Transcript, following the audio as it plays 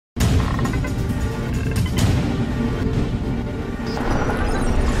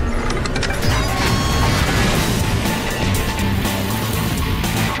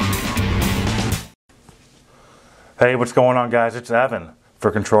Hey, what's going on, guys? It's Evan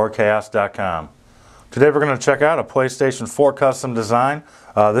for ControllerChaos.com. Today we're going to check out a PlayStation 4 custom design.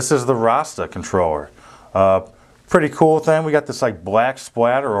 This is the Rasta controller. Pretty cool thing. We got this like black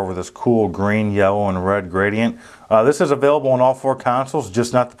splatter over this cool green, yellow, and red gradient. This is available on all four consoles,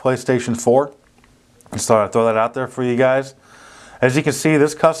 just not the PlayStation 4. Just thought I'd throw that out there for you guys. As you can see,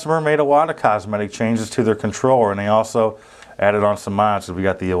 this customer made a lot of cosmetic changes to their controller, and they also added on some mods. So we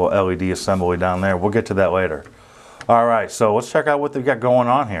got the little LED assembly down there. We'll get to that later. Alright, so let's check out what they've got going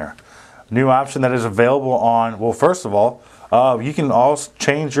on here. New option that is available on, well, first of all, you can also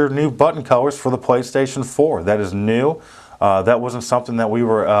change your new button colors for the PlayStation 4. That is new. That wasn't something that we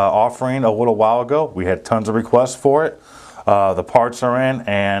were offering a little while ago. We had tons of requests for it. The parts are in,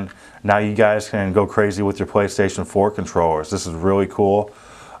 and now you guys can go crazy with your PlayStation 4 controllers. This is really cool.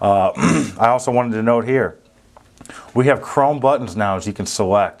 I also wanted to note here, we have chrome buttons now as you can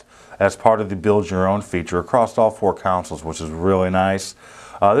select as part of the build your own feature across all four consoles, which is really nice.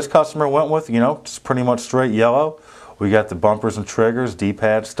 This customer went with, just pretty much straight yellow. We got the bumpers and triggers,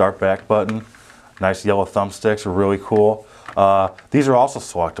 D-pad, start back button, nice yellow thumbsticks are really cool. These are also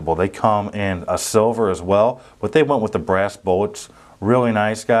selectable. They come in a silver as well, but they went with the brass bullets. Really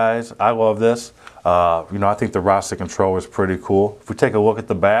nice, guys. I love this. I think the Rasta controller is pretty cool. If we take a look at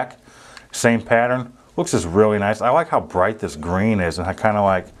the back, same pattern. Looks just really nice. I like how bright this green is, and I kind of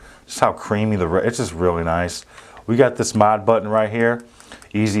like just how creamy the red. It's just really nice. We got this mod button right here.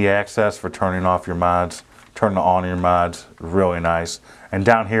 Easy access for turning off your mods, turning on your mods. Really nice. And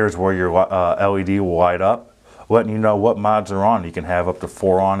down here is where your LED will light up, letting you know what mods are on. You can have up to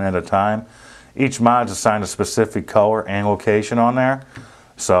 4 on at a time. Each mod is assigned a specific color and location on there.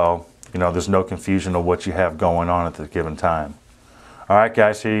 So, there's no confusion of what you have going on at the given time. Alright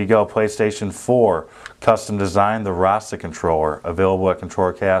guys, here you go. PlayStation 4 custom design, the Rasta controller, available at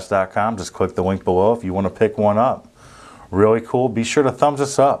ControllerChaos.com. Just click the link below if you want to pick one up. Really cool. Be sure to thumbs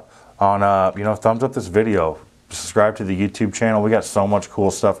us up on, thumbs up this video. Subscribe to the YouTube channel. We got so much cool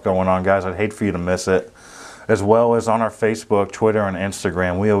stuff going on, guys. I'd hate for you to miss it. As well as on our Facebook, Twitter, and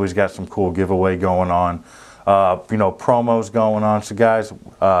Instagram. We always got some cool giveaway going on. Promos going on. So guys,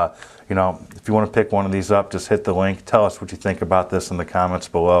 if you want to pick one of these up, just hit the link. Tell us what you think about this in the comments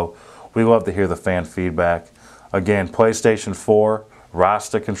below. We love to hear the fan feedback. Again, PlayStation 4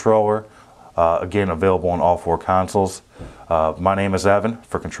 Rasta controller. Again, available on all four consoles. My name is Evan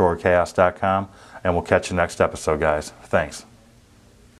for ControllerChaos.com, and we'll catch you next episode, guys. Thanks.